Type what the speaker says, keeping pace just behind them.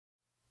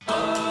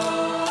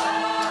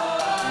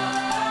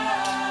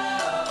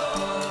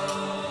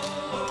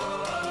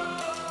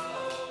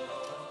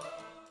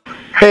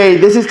Hey,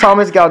 this is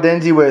Thomas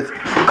Galdenzi with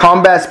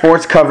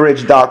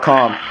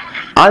CombatSportsCoverage.com.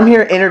 I'm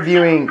here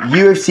interviewing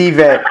UFC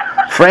vet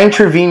Frank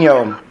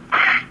Trevino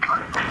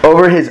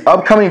over his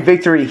upcoming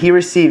victory he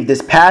received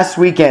this past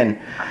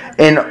weekend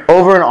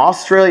over in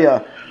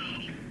Australia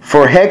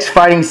for Hex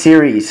Fighting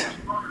Series.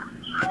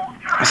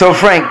 So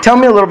Frank, tell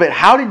me a little bit,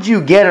 how did you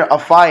get a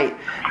fight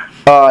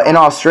in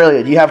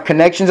Australia? Do you have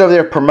connections over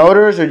there,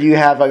 promoters, or do you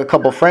have like a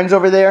couple friends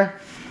over there?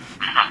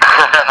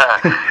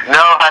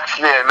 No.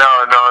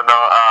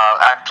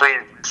 Actually,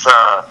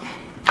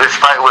 this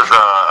fight was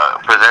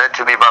presented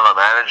to me by my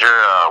manager,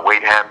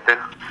 Wade Hampton.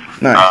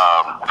 Nice.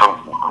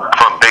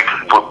 From Big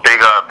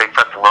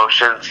Fight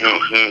Promotions.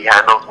 He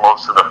handles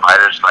most of the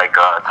fighters like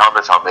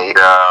Thomas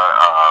Almeida.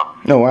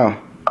 Oh wow.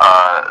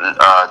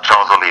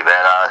 Charles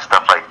Oliveira,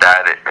 stuff like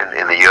that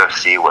in the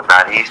UFC,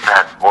 whatnot. He used to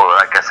have,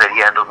 like I said,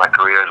 he handled my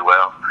career as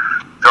well.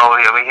 So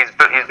I mean, he's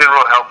been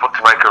real helpful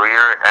to my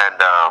career, and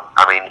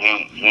I mean,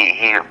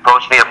 he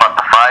approached me about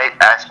the fight,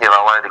 asked me if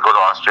I wanted to go to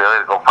Australia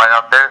to go fight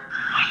out there.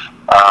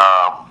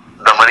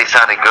 The money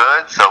sounded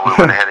good, so we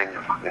went ahead and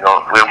we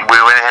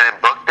went ahead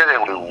and booked it,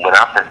 and we went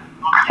out there.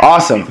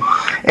 Awesome.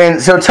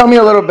 And so, tell me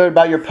a little bit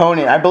about your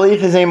opponent. I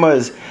believe his name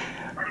was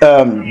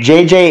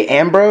J.J.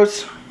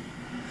 Ambrose.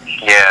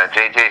 Yeah,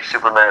 J.J.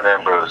 Superman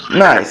Ambrose.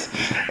 Nice.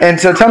 And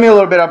so tell me a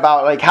little bit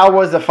about, like, how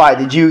was the fight?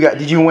 Did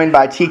you win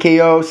by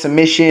TKO,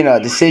 submission,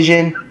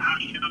 decision?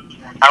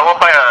 I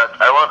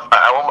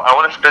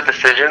won a split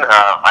decision.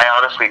 I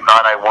honestly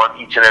thought I won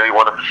each and every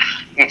one of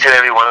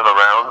the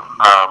rounds.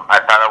 I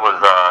thought I was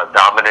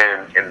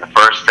dominant in the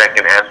first,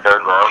 second, and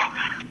third round,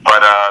 but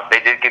they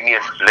did give me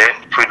a split.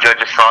 Two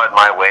judges saw it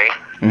my way,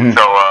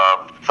 so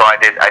I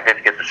did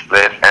get the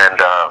split. And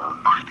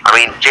I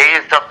mean, Jay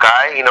is a tough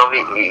guy. You know,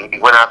 he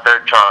went out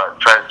there try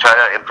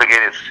to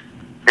implicate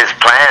his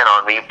plan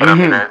on me, but I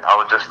mean, I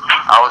was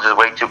just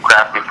way too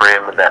crafty for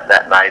him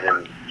that night,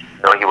 and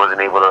he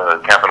wasn't able to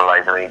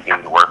capitalize on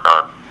anything he worked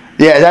on.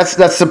 Yeah,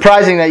 that's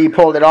surprising that you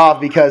pulled it off,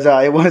 because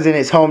it was in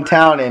his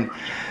hometown, and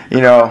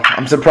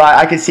I'm surprised.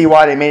 I could see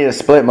why they made it a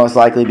split, most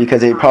likely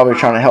because they probably were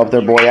trying to help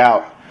their boy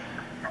out.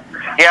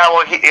 Yeah,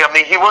 well, he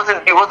wasn't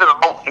a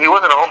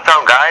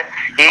hometown guy.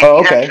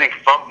 Okay.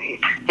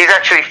 He's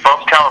actually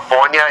from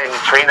California, and he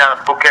trained out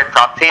of Phuket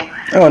top team.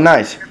 Oh,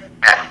 nice.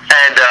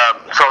 And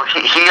so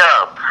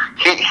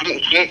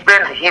he's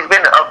been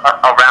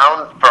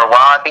around for a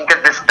while. I think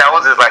that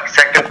was his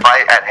second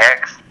fight at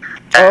Hex.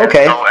 Oh,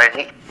 okay. So,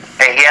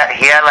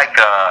 he had like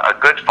a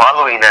good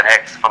following at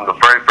Hex from the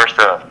very first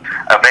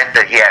event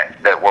that he had,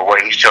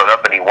 where he showed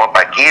up and he won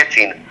by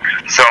guillotine.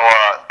 So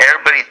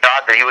everybody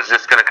thought that he was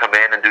just gonna come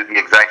in and do the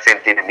exact same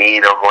thing to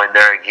me, go in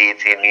there and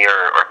guillotine me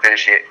or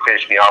finish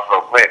me off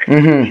real quick,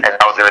 and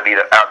that was gonna be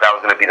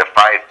the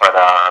fight. But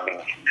I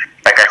mean,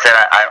 like I said,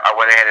 I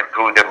went ahead and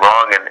proved him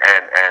wrong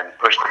and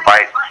pushed the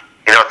fight,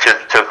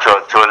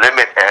 to a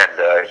limit, and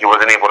he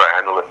wasn't able to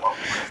handle it.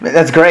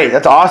 That's great.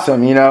 That's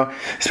awesome.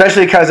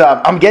 Especially because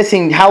I'm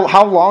guessing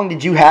how long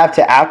did you have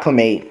to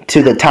acclimate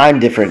to the time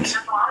difference?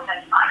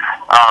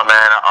 Oh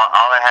man,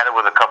 all I had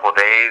was a couple of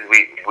days.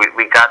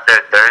 We got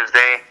there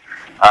Thursday.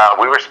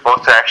 We were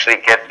supposed to actually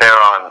get there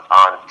on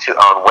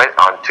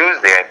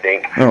Tuesday, I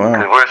think. Oh, wow.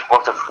 Because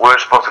we were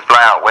supposed to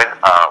fly out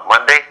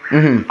Monday,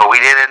 but we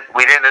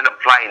didn't end up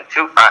flying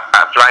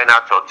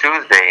out till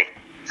Tuesday.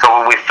 So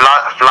when we flew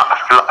out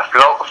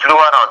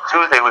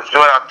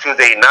on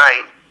Tuesday,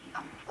 night.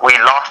 We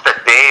lost a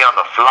day on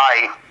the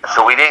flight,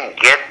 so we didn't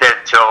get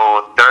there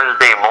till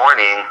Thursday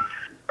morning.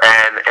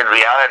 And in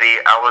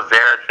reality, I was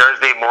there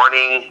Thursday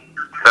morning.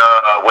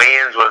 The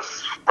weigh-ins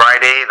was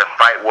Friday. The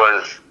fight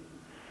was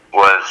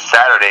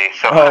Saturday.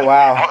 So oh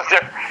wow! I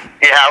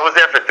was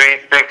there for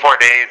 4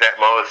 days at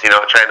most.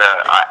 Trying to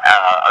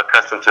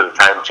accustom to the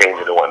time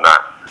changes and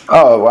whatnot.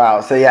 Oh wow!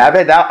 So yeah, I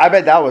bet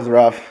that was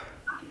rough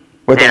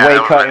with the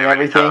weight cut and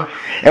everything.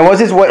 And was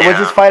this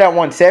fight at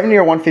 170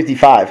 or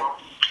 155?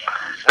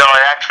 No,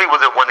 it actually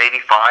was at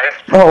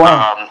 185. Oh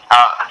wow!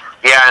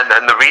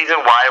 And the reason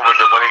why it was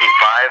at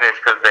 185 is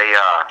because they,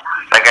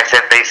 like I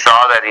said, they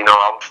saw that I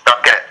was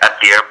stuck at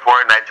the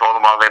airport, and I told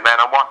them, I was like, man,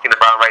 I'm walking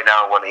around right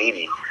now at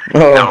 180.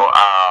 Oh.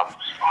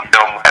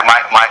 And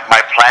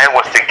my plan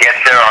was to get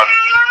there on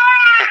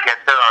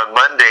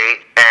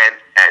Monday and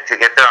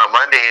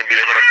be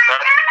able to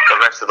cut the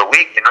rest of the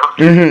week.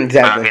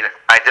 Exactly. I mean,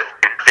 I just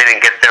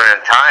didn't get there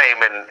in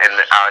time, and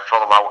I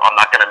told them I'm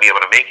not going to be able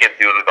to make it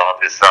due to all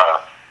this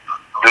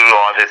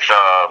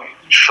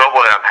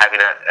trouble that I'm having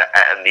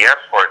at the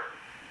airport.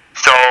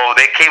 So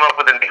they came up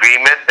with an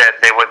agreement that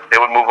they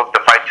would move up the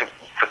fight to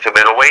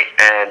middleweight,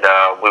 and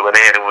we went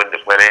in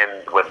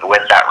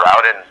with that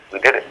route, and we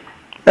did it.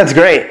 That's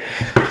great.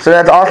 So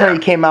that's awesome. Yeah. You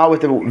came out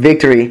with a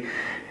victory.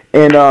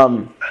 And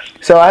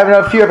so I have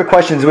a few other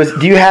questions.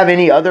 Do you have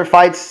any other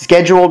fights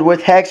scheduled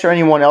with Hex or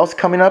anyone else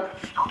coming up?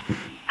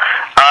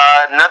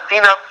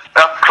 Nothing up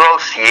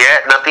close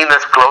yet. Nothing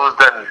that's closed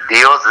on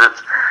deals.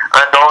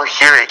 I don't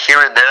hear it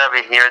here and there. I've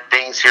been hearing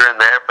things here and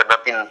there, but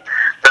nothing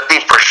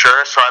for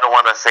sure. So I don't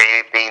want to say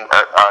anything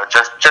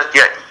just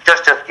yet.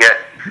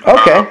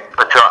 Okay.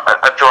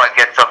 Until I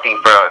get something something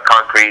for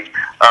concrete.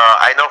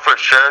 I know for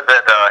sure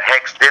that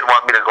Hex did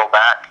want me to go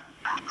back.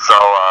 So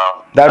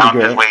that'd be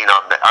great. Just waiting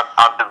on them.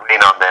 I'm just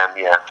waiting on them.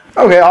 Yeah.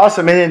 Okay,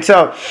 awesome. And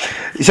so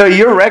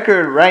your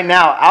record right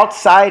now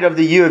outside of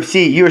the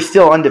UFC, you are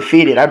still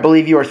undefeated. I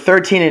believe you are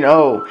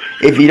 13-0.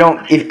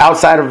 If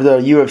outside of the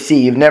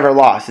UFC, you've never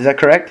lost. Is that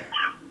correct?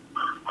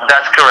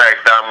 That's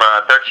correct. I'm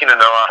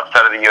 13-0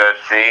 outside of the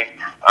UFC.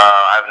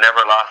 I've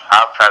never lost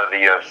outside of the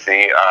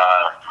UFC.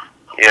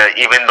 Yeah,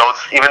 even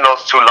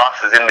those 2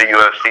 losses in the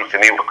UFC to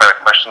me were kind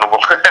of questionable.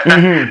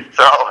 Mm-hmm.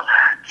 So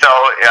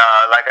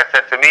like I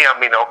said, to me, I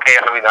mean, okay,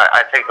 I mean,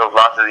 I take those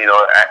losses,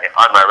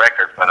 on my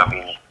record, but I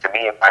mean, to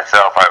me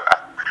myself,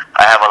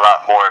 I have a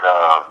lot more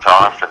to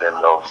offer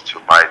than those 2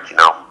 fights,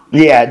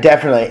 Yeah,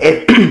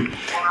 definitely.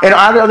 And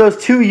out of those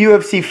 2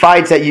 UFC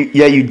fights that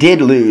you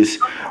did lose,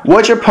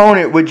 which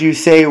opponent would you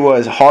say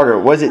was harder?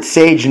 Was it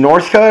Sage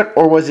Northcut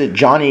or was it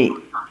Johnny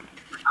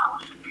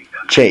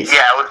Chase?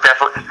 Yeah, it was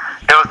definitely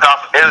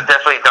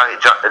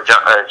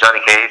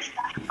Johnny Case.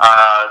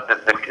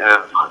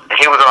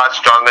 He was a lot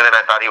stronger than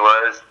I thought he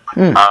was.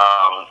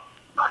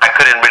 I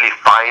couldn't really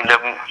find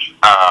him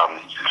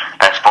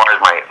as far as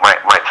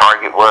my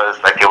target was.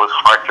 Like, it was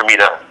hard for me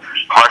to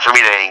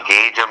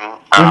engage him.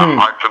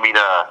 Hard for me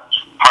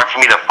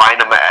to find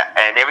him.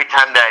 And every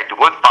time that I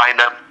would find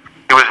him,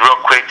 he was real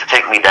quick to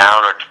take me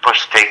down or to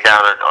push the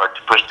takedown or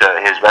to push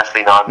his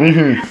wrestling on me.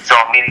 So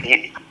I mean,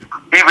 he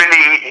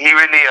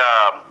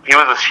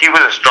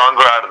was a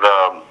stronger out of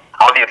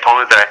all the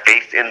opponents that I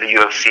faced in the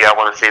UFC. I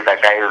want to say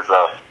that guy is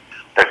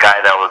the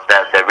guy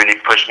that really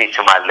pushed me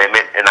to my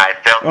limit, and I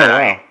felt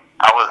I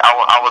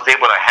was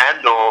able to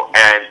handle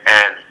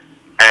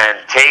and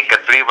take a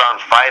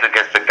 3-round fight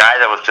against a guy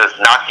that was just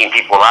knocking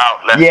people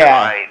out left and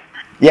right.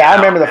 Yeah, I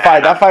remember the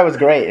fight. That fight was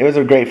great. It was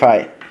a great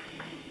fight.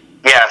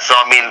 Yeah, so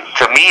I mean,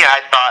 to me, I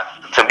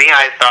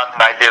thought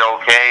that I did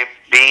okay,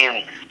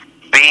 being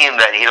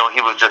that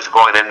he was just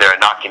going in there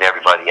and knocking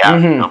everybody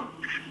out.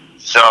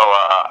 So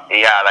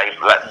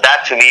like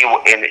that to me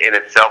in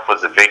itself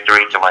was a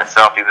victory to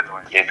myself, even though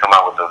I didn't come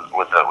out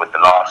with the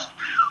loss.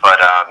 But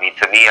I mean,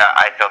 to me,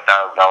 I felt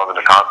that was an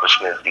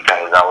accomplishment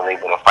because I was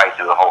able to fight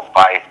through the whole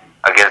fight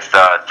against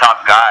a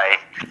top guy,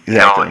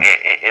 exactly.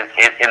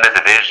 In the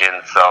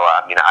division. So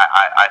I mean,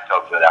 I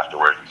felt good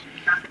afterwards.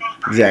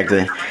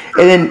 Exactly.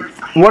 And then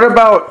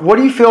what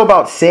do you feel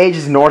about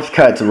Sage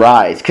Northcut's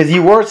rise? Because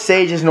you were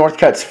Sage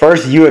Northcut's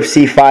first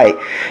UFC fight,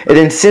 and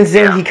then since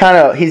then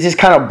he's just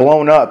kind of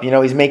blown up.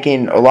 He's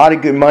making a lot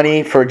of good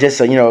money for just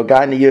a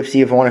guy in the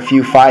UFC who won a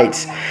few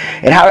fights.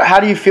 And how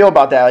do you feel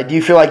about that? Like, do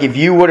you feel like if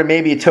you would have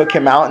maybe took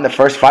him out in the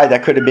first fight,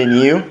 that could have been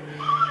you?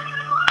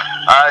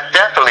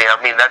 Definitely. I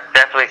mean, that's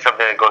definitely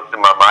something that goes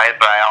through my mind.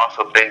 But I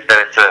also think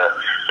that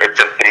it's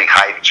a big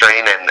hype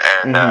train,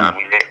 and I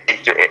mean,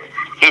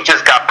 he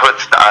just got put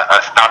a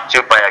stop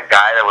to by a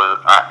guy that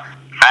was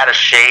out of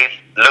shape,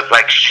 looked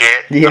like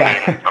shit. Yeah.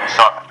 I mean,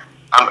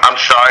 I'm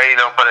sorry,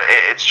 but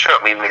it's true.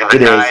 I mean, the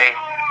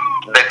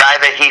guy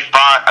that he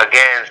fought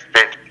against,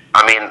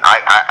 I mean,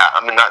 I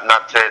mean,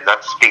 not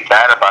to speak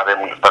bad about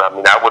him, but I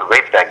mean, I would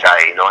rape that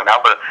guy, and I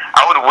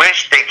would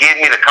wish they gave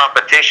me the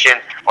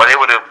competition, or they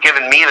would have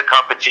given me the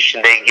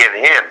competition they give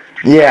him.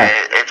 Yeah.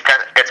 It's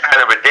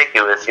kind of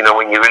ridiculous,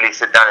 when you really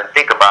sit down and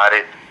think about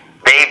it.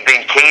 They've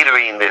been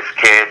catering this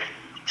kid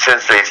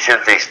since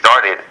they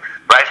started.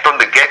 Right from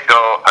the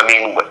get-go, I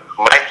mean, when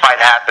my fight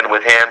happened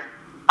with him,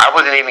 I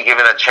wasn't even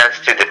given a chance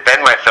to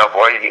defend myself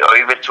or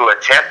even to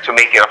attempt to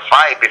make it a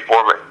fight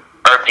before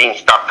Dean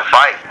stopped the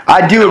fight.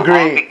 I do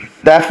agree.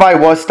 That fight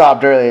was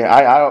stopped earlier.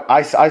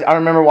 I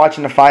remember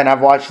watching the fight, and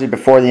I've watched it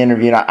before the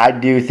interview, and I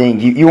do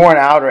think you weren't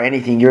out or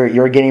anything.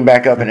 You're getting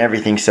back up and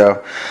everything,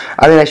 so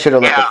I think I should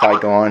have let the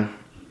fight go on.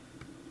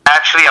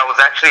 Actually, I was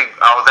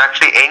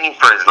actually aiming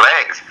for his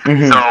legs.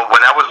 So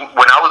when I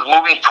was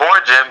moving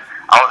towards him,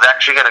 I was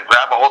actually going to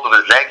grab a hold of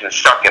his legs and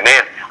suck him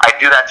in. I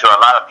do that to a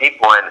lot of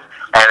people and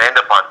end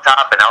up on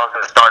top, and I was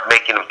going to start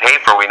making him pay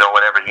for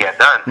whatever he had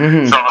done.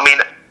 So I mean,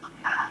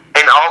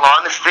 in all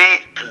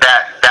honesty,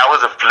 that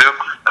was a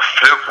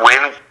fluke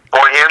win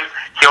for him.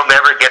 He'll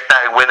never get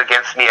that win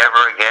against me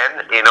ever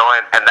again,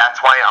 and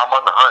that's why I'm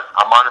on the hunt.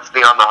 I'm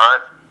honestly on the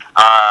hunt.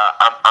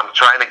 I'm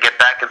trying to get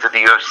back into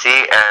the UFC,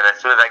 and as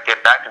soon as I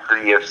get back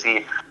into the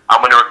UFC,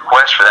 I'm going to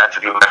request for that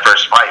to be my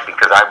first fight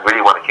because I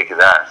really want to kick his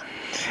ass.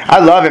 I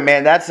love it,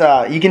 man. That's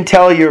you can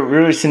tell you're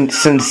really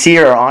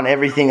sincere on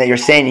everything that you're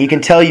saying. You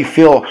can tell you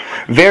feel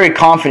very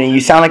confident. You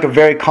sound like a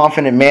very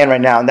confident man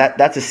right now, and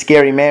that's a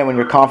scary man when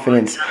you're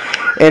confident.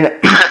 And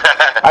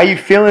are you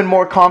feeling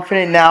more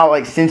confident now,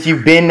 like since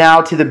you've been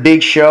now to the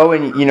big show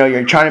and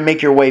you're trying to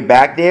make your way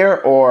back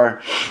there,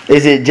 or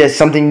is it just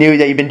something new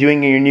that you've been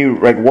doing in your new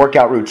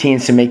workout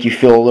routines to make you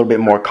feel a little bit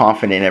more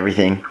confident in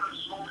everything?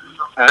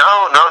 No.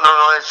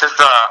 It's just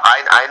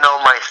I know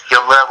my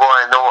skill level.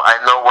 I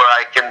know where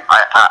I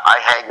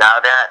hang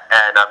out at,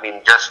 and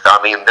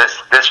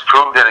this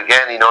proved it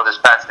again. This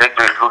past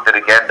victory proved it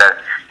again that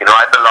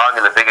I belong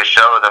in the biggest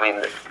shows. I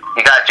mean,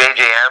 you got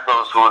J.J.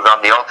 Ambrose, who was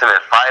on The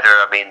Ultimate Fighter.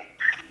 I mean,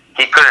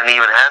 he couldn't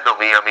even handle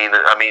me. I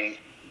mean,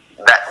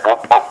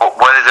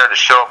 what is there to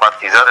show about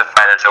these other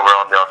fighters that were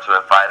on the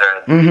Ultimate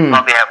Fighter? And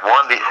probably have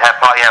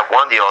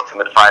won the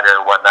Ultimate Fighter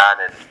and whatnot,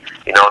 and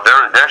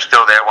they're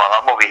still there while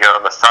I'm over here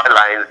on the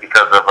sidelines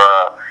because of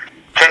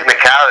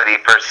technicality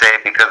per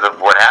se, because of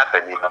what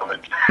happened.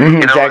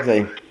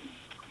 Exactly.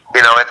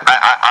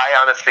 I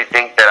honestly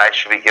think that I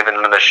should be given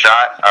another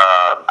shot.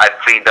 I've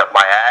cleaned up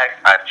my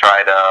act. I've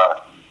tried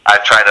to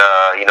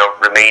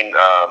remain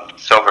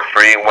sober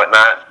free and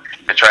whatnot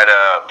to try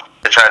to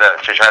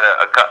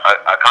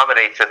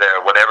accommodate to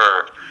their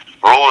whatever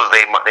rules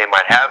they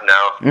might have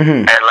now.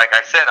 And like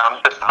I said,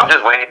 I'm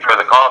just waiting for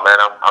the call, man.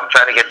 I'm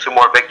trying to get 2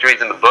 more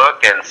victories in the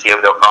book and see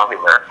if they'll call me,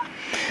 man.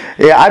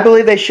 Yeah, I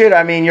believe they should.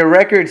 I mean, your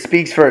record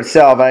speaks for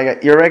itself.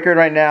 Your record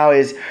right now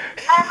is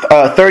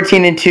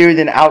 13-2.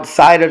 Then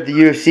outside of the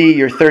UFC,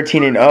 you're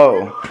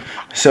 13-0.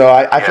 So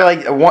I feel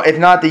like if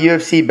not, the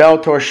UFC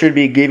Bellator should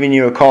be giving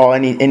you a call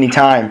any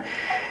time.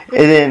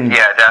 And then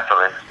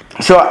definitely.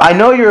 So I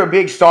know you're a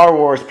big Star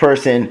Wars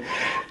person.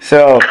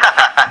 So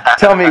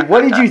tell me,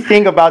 what did you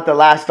think about the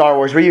last Star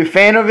Wars? Were you a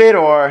fan of it,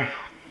 or?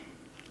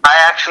 I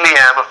actually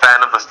am a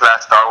fan of the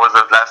last Star Wars.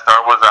 The last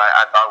Star Wars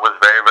I thought was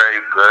very, very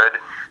good.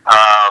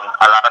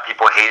 A lot of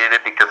people hated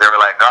it because they were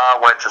like, "Oh,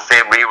 well, it's the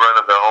same rerun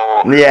of the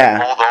old movie."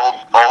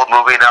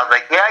 And I was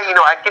like, "Yeah,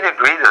 I can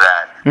agree to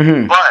that."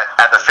 But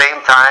at the same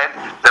time,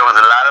 there was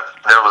a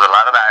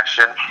lot of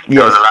action.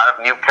 There was a lot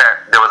of new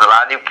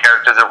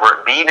characters that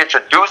were being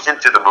introduced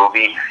into the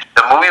movie.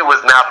 The movie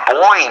was not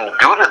boring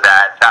due to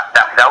that.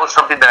 That was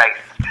something that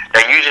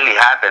usually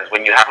happens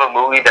when you have a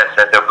movie that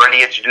they're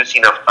already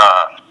introducing a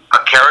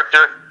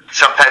character.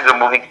 Sometimes the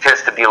movie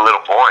tends to be a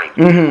little boring,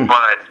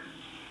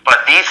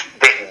 but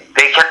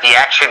they kept the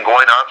action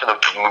going on from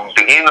the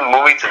beginning of the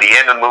movie to the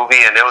end of the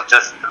movie, and it was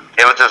just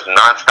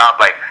nonstop.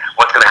 Like,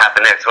 what's gonna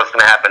happen next? What's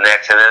gonna happen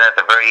next? And then at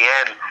the very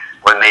end,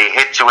 when they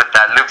hit you with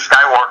that Luke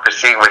Skywalker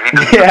scene where he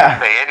doesn't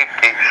say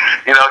anything,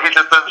 he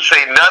just doesn't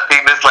say nothing.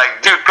 It's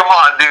like, dude, come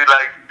on, dude.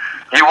 Like,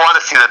 you want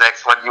to see the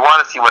next one. You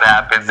want to see what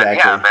happens.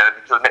 Exactly. And man,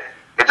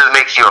 it just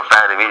makes you a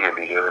fan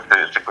immediately.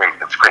 It's a great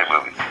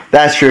movie.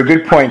 That's true.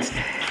 Good points.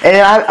 And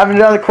I have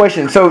another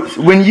question. So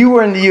when you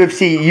were in the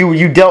UFC,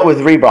 you dealt with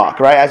Reebok,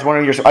 right, as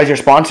your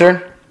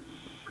sponsor?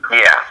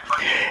 Yeah.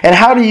 And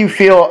how do you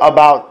feel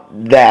about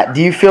that?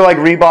 Do you feel like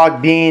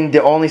Reebok being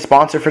the only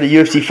sponsor for the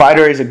UFC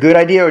fighter is a good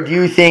idea, or do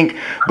you think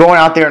going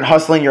out there and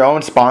hustling your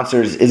own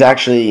sponsors is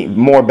actually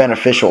more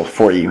beneficial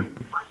for you?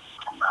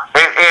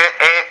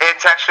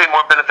 It's actually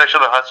more beneficial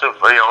to hustle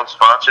for your own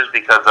sponsors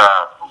because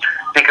of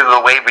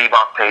the way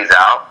Reebok pays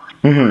out.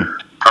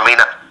 I mean,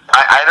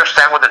 I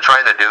understand what they're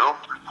trying to do,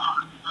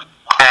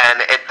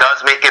 and it does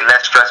make it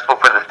less stressful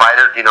for the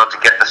fighter, to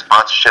get the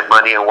sponsorship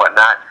money and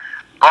whatnot.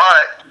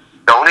 But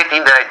the only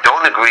thing that I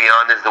don't agree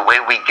on is the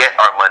way we get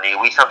our money.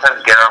 We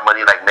sometimes get our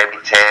money like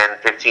maybe 10,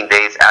 15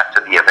 days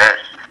after the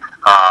event.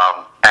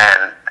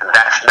 And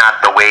that's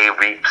not the way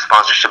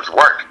sponsorships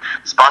work.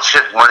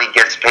 Sponsorship money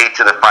gets paid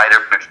to the fighter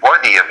before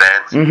the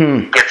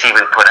event gets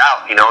even put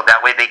out.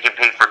 That way they can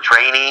pay for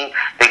training,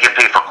 they can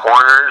pay for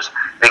corners,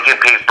 they can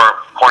pay for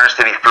corners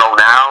to be flown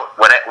out.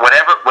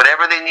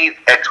 Whatever they need,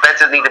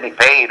 expenses need to be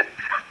paid.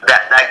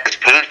 That gets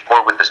paid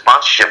for with the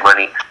sponsorship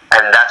money,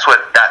 and that's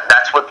what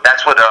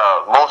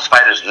most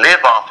fighters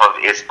live off of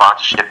is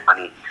sponsorship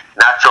money,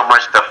 not so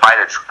much the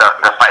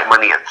fight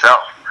money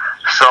itself.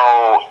 So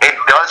it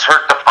does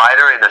hurt the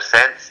fighter in a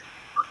sense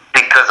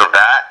because of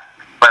that.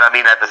 But I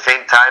mean, at the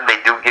same time,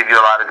 they do give you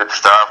a lot of good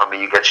stuff. I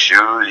mean, you get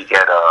shoes, you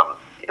get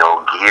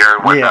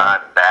gear,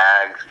 whatnot,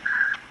 bags.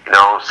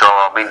 So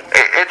I mean,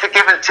 it's a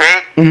give and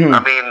take. I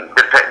mean,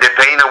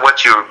 depending on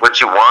what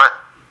you want.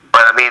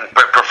 But I mean,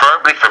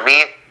 preferably for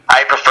me,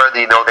 I prefer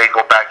they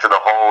go back to the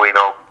whole, we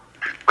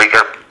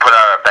can put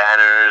our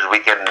banners, we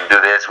can do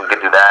this, we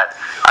can do that.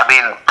 I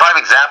mean, prime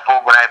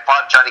example, when I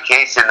fought Johnny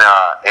Case in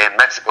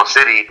Mexico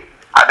City,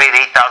 I made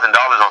 $8,000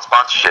 on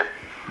sponsorship.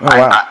 Oh,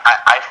 wow.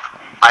 I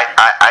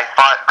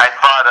fought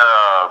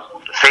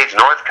Sage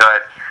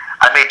Northcut.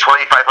 I made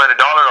 $2,500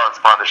 on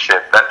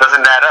sponsorship. That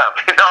doesn't add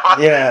up,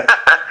 Yeah.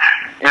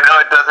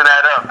 It doesn't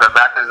add up. The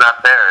math is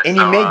not there. And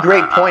you made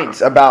great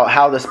points about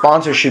how the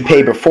sponsor should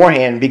pay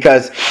beforehand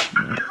because,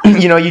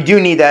 you do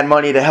need that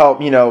money to help,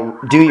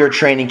 do your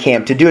training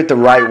camp, to do it the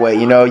right way.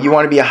 You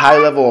want to be a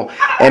high-level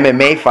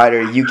MMA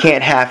fighter. You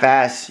can't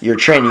half-ass your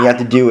training. You have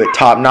to do it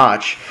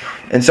top-notch.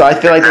 And so I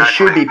feel like they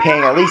should be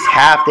paying at least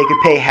half. They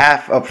could pay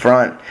half up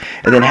front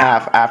and then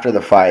half after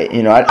the fight.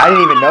 I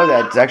didn't even know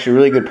that. It's actually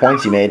really good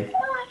points you made.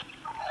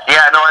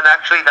 Yeah, no, and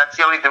actually that's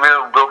the only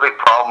real big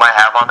problem I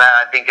have on that.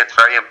 I think it's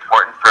very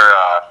important for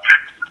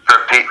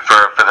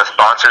the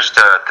sponsors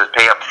to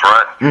pay up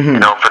front.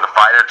 For the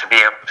fighter to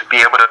be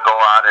able to go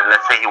out, and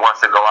let's say he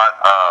wants to go out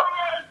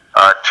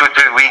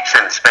 2-3 weeks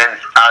and spend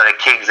out at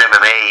King's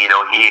MMA.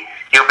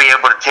 He'll be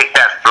able to take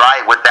that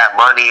flight with that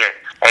money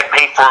and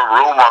pay for a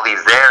room while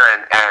he's there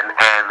and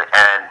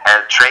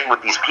train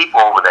with these people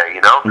over there.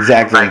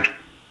 Exactly. Like,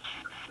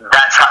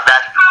 that's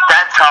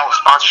how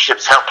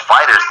sponsorships help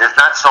fighters. It's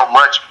not so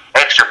much.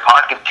 It extra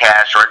pocket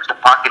cash or extra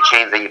pocket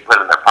change that you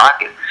put in their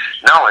pocket.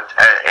 No, it's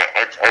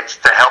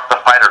to help the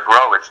fighter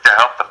grow. It's to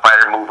help the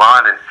fighter move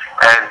on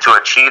and to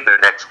achieve their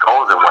next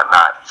goals and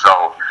whatnot.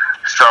 So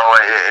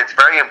it's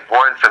very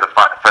important for the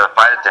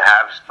fighter to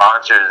have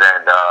sponsors,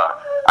 and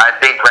I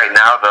think right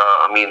now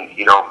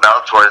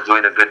Bellator is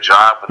doing a good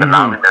job with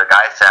allowing their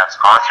guys to have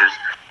sponsors,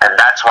 and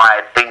that's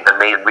why I think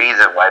the main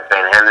reason why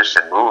Ben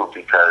Henderson moved,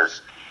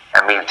 because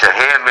I mean, to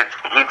him,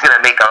 he's going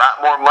to make a lot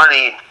more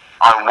money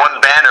on one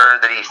banner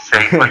that he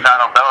puts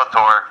out on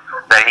Bellator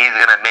than he's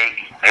going to make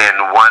in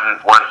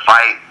one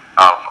fight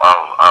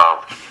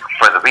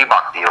for the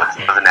Reebok deal.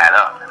 It doesn't add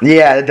up.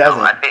 Yeah, it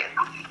doesn't.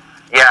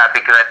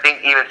 Because I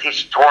think even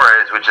Tisha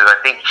Torres, which is, I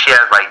think she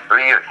has like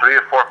three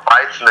or four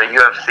fights in the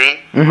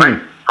UFC, right?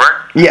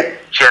 Correct? Yeah.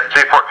 She has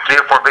three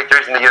or four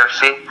victories in the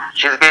UFC.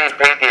 She's getting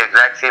paid the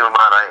exact same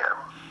amount I am.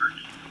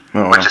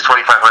 Which is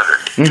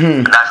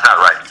 $2,500. That's not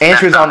right. And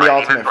she was on The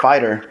Ultimate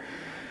Fighter.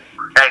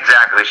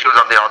 Exactly, she was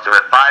on The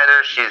Ultimate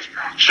Fighter. She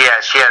had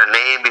a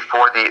name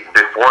before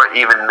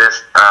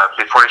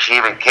she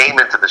even came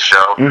into the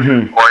show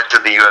or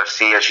into the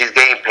UFC, and she's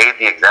getting paid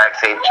the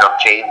exact same chump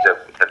change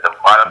that the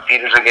bottom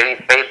feeders are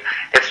getting paid.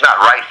 It's not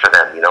right for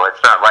them,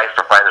 It's not right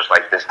for fighters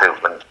like this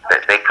when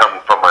they come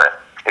from an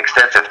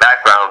extensive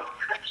background.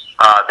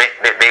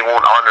 They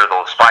won't honor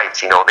those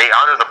fights. They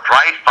honor the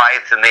Pride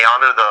fights and they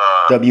honor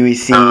the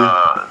WEC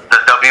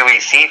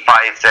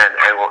fights and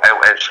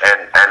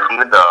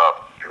even the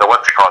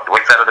what's it called?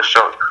 What's that other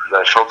show?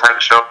 The Showtime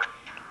show?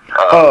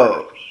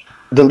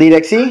 The Elite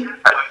XE?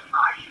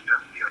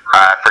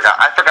 I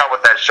forgot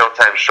what that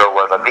Showtime show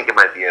was. I think it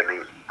might be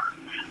Elite.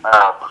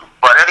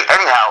 But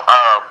anyhow,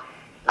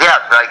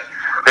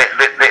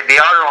 they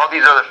honor all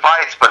these other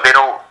fights, but they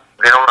don't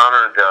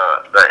honor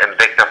the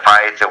Invicta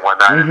fights and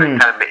whatnot. And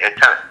it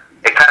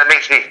kind of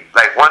makes me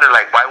wonder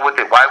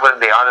why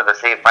wouldn't they honor the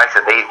same fights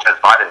that they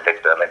just fought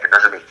Invicta? It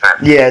doesn't make sense.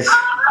 Yes,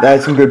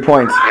 that's some good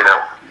points.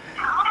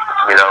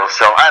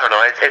 So I don't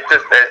know. It's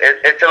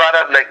a lot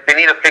of they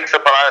need to fix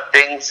up a lot of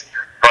things,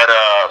 but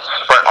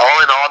all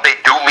in all, they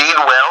do mean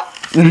well.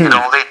 They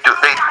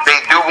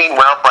do mean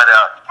well, but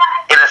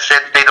in a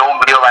sense, they don't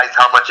realize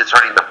how much it's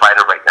hurting the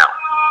fighter right now.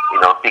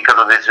 Because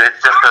of this, it's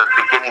just the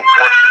beginning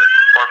portion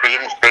or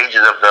beginning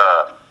stages of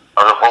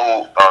the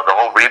whole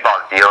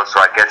Reebok deal. So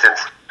I guess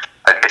it's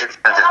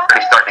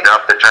pretty starting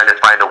up. They're trying to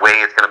find a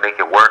way it's going to make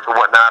it work or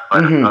whatnot.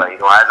 But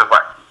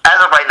as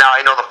of right now,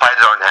 I know the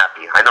fighters aren't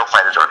happy.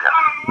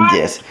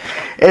 Yes.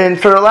 And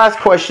for the last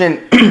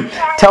question,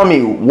 tell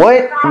me,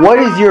 what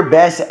is your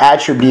best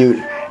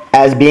attribute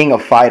as being a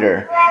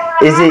fighter?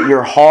 Is it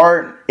your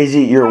heart? Is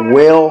it your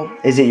will?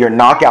 Is it your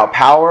knockout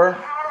power?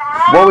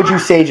 What would you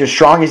say is your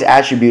strongest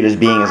attribute as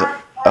being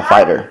a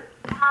fighter?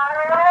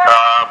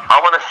 I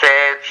want to say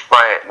it's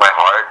my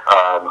heart.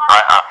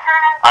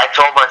 I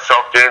told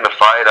myself during the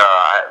fight,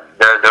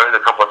 there was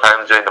a couple of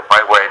times during the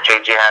fight where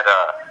JJ had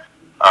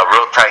a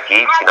real tight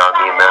heat,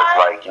 That's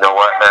like, you know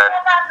what, man?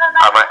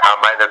 I'm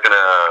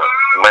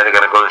either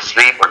gonna go to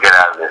sleep or get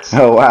out of this.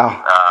 Oh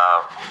wow.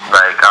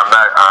 I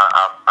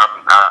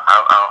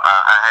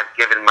had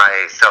given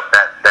myself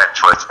that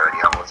choice already.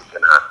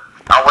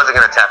 I wasn't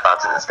gonna tap out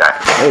to this guy.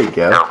 There you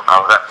go.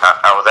 I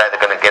was either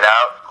gonna get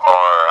out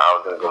or I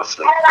was gonna go to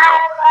sleep.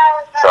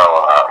 So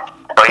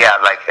yeah,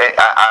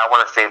 I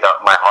want to say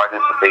that my heart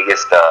is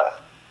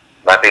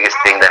my biggest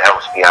thing that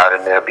helps me out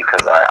in there,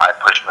 because I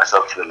push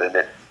myself to the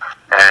limit.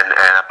 And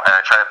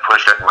I try to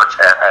push as far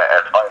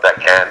as I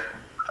can.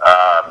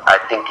 I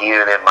think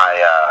even in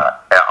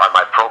on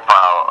my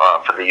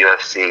profile for the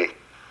UFC,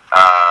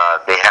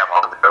 they have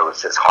on there it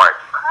says heart.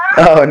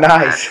 Oh,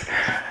 nice.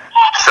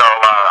 So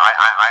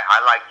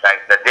I like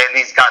that they at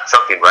least got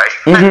something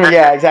right.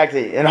 Yeah,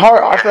 exactly. And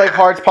heart, I feel like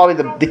heart's probably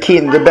the key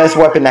and the best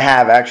weapon to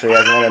have actually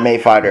as an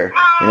MMA fighter.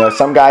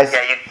 Some guys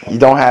you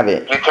don't have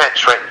it. You can't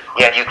train.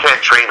 Yeah, you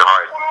can't train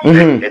hard.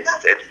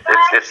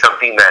 It's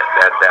something that's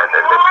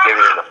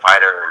given to the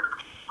fighter,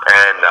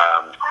 and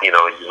you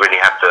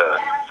really have to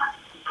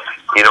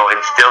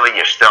instill in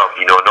yourself.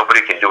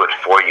 Nobody can do it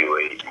for you.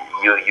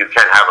 You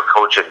can't have a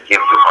coach and give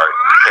you heart.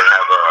 You can't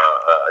have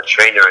a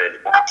trainer and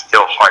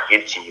instill heart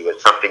into you.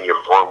 It's something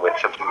you're born with,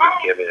 something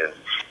you're given.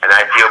 And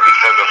I feel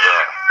because of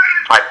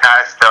my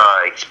past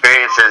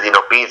experiences,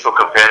 being so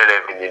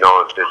competitive, and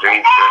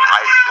during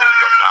high school and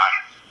whatnot.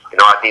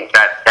 I think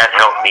that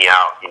helped me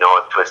out,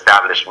 to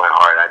establish my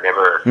heart. I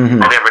never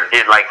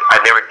did like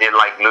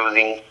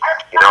losing.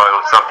 It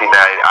was something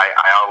that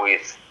I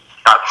always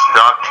got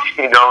stuck.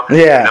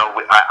 Yeah.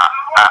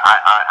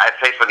 I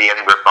played for the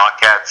Edinburgh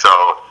Bobcats, so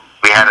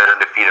we had an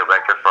undefeated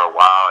record for a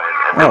while,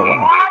 and then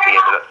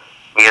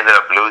we ended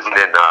up losing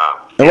in.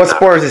 And what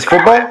sport is this?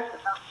 Football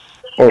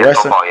or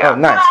wrestling? Football, yeah. Oh,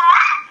 nice.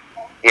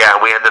 Yeah,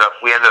 we ended up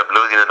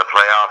losing in the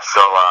playoffs.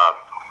 So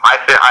I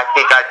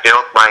think I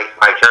built my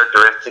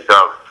characteristic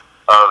of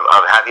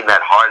having that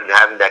heart and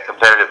having that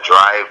competitive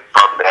drive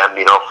from them,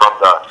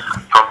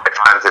 from my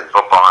times in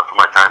football and from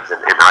my times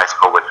in high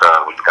school with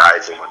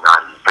guys and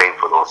whatnot, and playing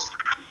for those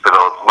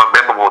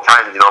memorable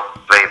times,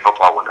 playing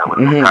football with those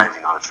guys.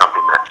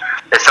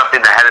 It's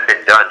something that hadn't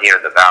been done here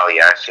in the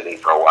Valley. I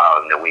procrastinating for a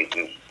while, and then we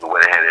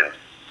went ahead and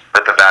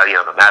put the valley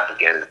on the map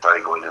again and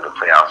started going to the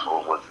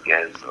playoffs once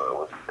again.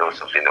 So it was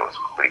something that was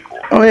pretty cool.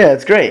 Oh yeah,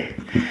 it's great.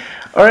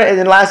 All right, and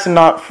then last and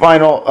not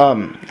final,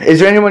 is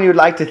there anyone you would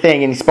like to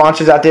thank? Any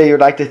sponsors out there you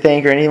would like to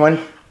thank, or anyone?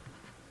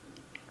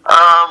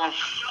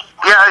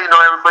 Yeah,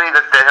 everybody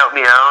that helped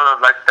me out.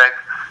 I'd like to thank,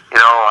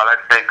 I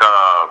like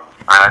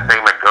to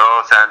thank my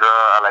girl Sandra.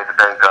 I like to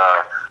thank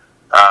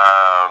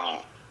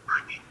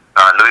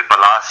Louis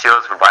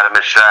Palacios from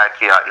Vitamin Shack.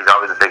 He's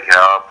always a big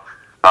help.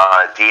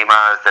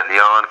 Dimas De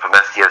Leon from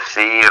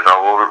SDFC,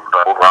 Raul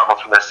Ramos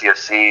from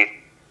SDFC.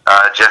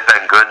 Jeff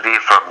Van Gundy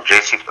from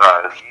JC.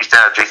 He used to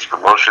have JC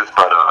Promotions,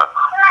 but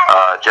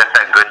Jeff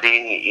Van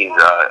Gundy, he's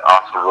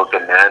also a real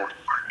good man.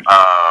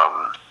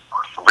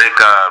 Rick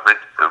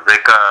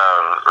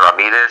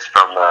Ramirez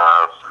from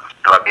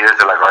Ramirez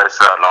de la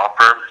Garza Law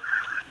Firm,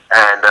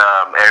 and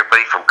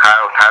everybody from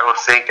Cairo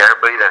Sync,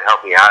 everybody that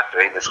helped me out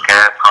during this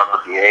camp,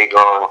 Carlos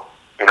Diego,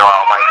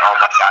 all my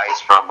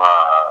guys from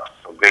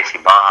Gracie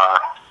Baja.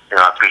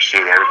 I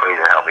appreciate everybody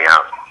that helped me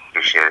out.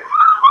 Appreciate it.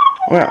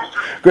 Well,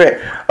 great.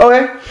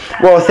 Okay.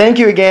 Well, thank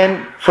you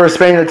again for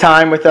spending the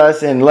time with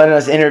us and letting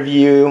us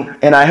interview you.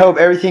 And I hope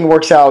everything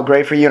works out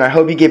great for you. And I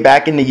hope you get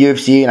back in the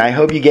UFC. And I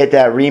hope you get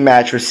that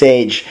rematch with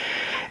Sage.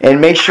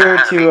 And make sure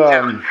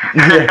to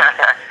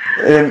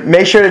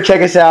make sure to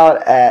check us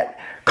out at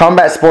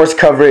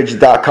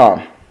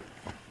combatsportscoverage.com.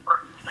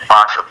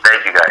 Awesome.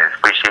 Thank you guys.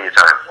 Appreciate your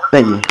time.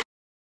 Thank you.